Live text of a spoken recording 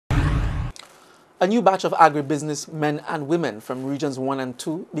A new batch of agribusiness men and women from Regions 1 and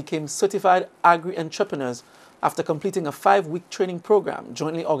 2 became certified agri-entrepreneurs after completing a 5-week training program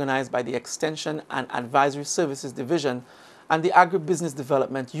jointly organized by the Extension and Advisory Services Division and the Agribusiness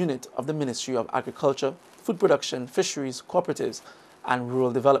Development Unit of the Ministry of Agriculture, Food Production, Fisheries, Cooperatives, and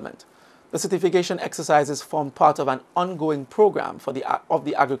Rural Development. The certification exercises formed part of an ongoing program for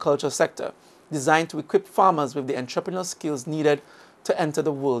the agriculture sector designed to equip farmers with the entrepreneurial skills needed to enter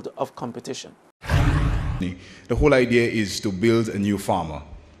the world of competition. The whole idea is to build a new farmer.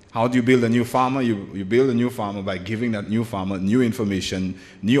 How do you build a new farmer? You build a new farmer by giving that new farmer new information,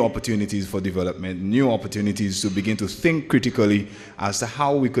 new opportunities for development, new opportunities to begin to think critically as to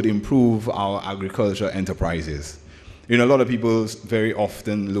how we could improve our agriculture enterprises. You know, a lot of people very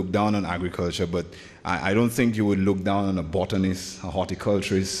often look down on agriculture, but I don't think you would look down on a botanist, a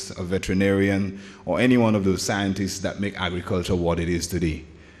horticulturist, a veterinarian, or any one of those scientists that make agriculture what it is today.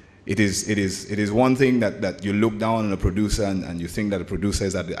 It is one thing that you look down on a producer and you think that the producer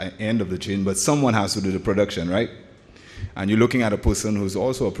is at the end of the chain, but someone has to do the production, right? And you're looking at a person who's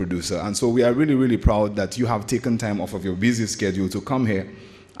also a producer. And so we are really, really proud that you have taken time off of your busy schedule to come here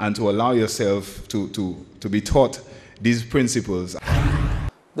and to allow yourself to be taught these principles.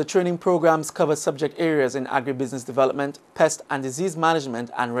 The training programs cover subject areas in agribusiness development, pest and disease management,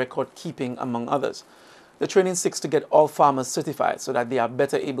 and record keeping, among others. The training seeks to get all farmers certified so that they are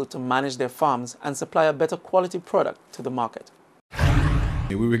better able to manage their farms and supply a better quality product to the market.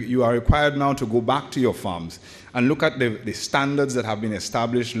 You are required now to go back to your farms and look at the standards that have been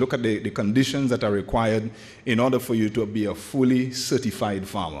established, look at the conditions that are required in order for you to be a fully certified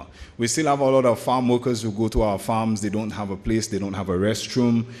farmer. We still have a lot of farm workers who go to our farms, they don't have a place, they don't have a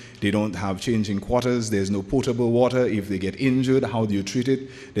restroom, they don't have changing quarters, there's no potable water. If they get injured, how do you treat it?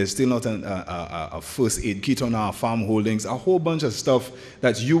 There's still not a first aid kit on our farm holdings, a whole bunch of stuff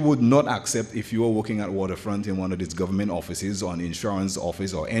that you would not accept if you were working at Waterfront in one of these government offices or an insurance office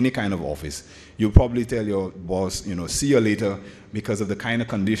or any kind of office. You'll probably tell your boss, you know, see you later, because of the kind of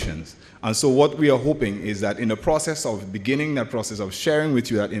conditions. And so what we are hoping is that in the process of beginning that process of sharing with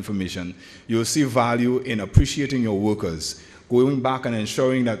you that information, you'll see value in appreciating your workers, going back and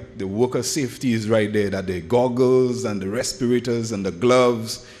ensuring that the worker safety is right there, that the goggles and the respirators and the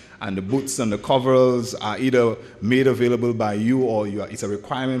gloves and the boots and the coveralls are either made available by you or it's a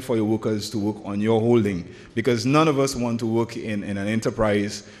requirement for your workers to work on your holding, because none of us want to work in an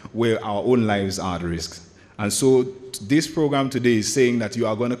enterprise where our own lives are at risk. And so this program today is saying that you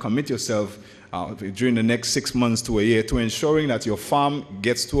are going to commit yourself during the next 6 months to a year to ensuring that your farm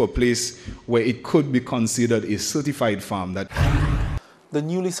gets to a place where it could be considered a certified farm. The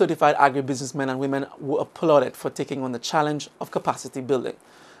newly certified agribusiness men and women were applauded for taking on the challenge of capacity building.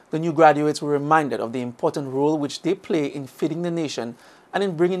 The new graduates were reminded of the important role which they play in feeding the nation and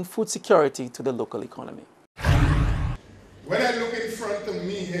in bringing food security to the local economy. When I look in front of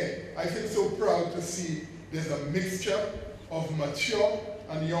me here, I feel so proud to see there's a mixture of mature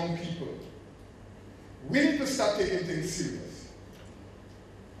and young people. We need to start taking things serious.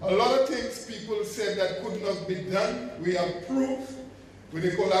 A lot of things people said that could not be done, we have proved with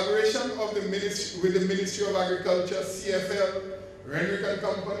the collaboration of the Ministry of Agriculture, CFL, Renwick and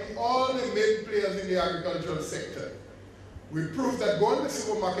Company, all the main players in the agricultural sector. We proved that go on the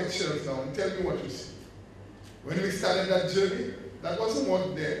supermarket shelves now and tell me what you see. When we started that journey, that wasn't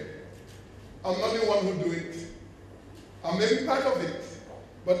what there. I'm not the one who do it. I may be part of it.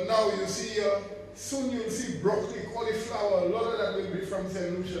 But now you see, soon you'll see broccoli, cauliflower, a lot of that will be from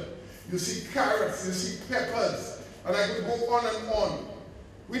St. Lucia. You see carrots, you see peppers, and I could go on and on.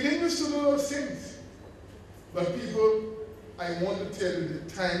 We didn't used to do those things. But people, I want to tell you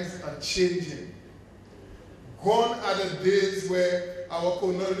the times are changing. Gone are the days where our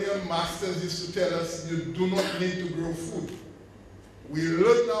colonial masters used to tell us you do not need to grow food. We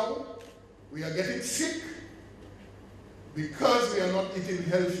learn now, we are getting sick because we are not eating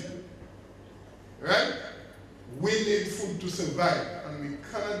healthy. Right? We need food to survive, and we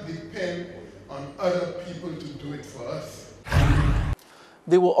cannot depend on other people to do it for us.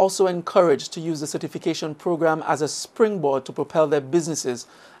 They were also encouraged to use the certification program as a springboard to propel their businesses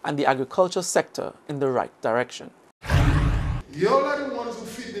and the agriculture sector in the right direction. You all are the ones who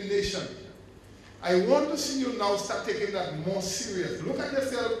feed the nation. I want to see you now start taking that more serious. Look at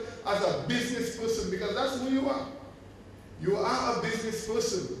yourself as a business person, because that's who you are. You are a business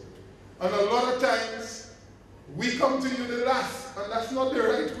person. And a lot of times, we come to you the last, and that's not the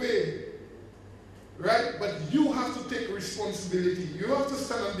right way. Right? But you have to take responsibility. You have to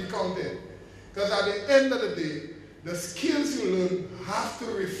stand and be counted. Because at the end of the day, the skills you learn have to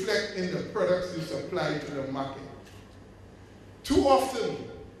reflect in the products you supply to the market. Too often,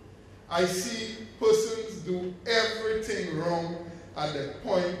 I see persons do everything wrong at the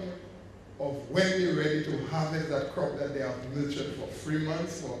point of when they're ready to harvest that crop that they have nurtured for 3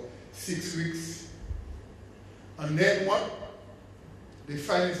 months or 6 weeks. And then what? They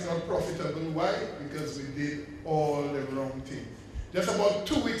find it's not profitable. Why? Because we did all the wrong things. Just about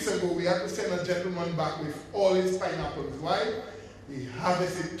 2 weeks ago, we had to send a gentleman back with all his pineapples. Why? He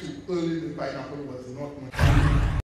harvested too early. The pineapple was not much.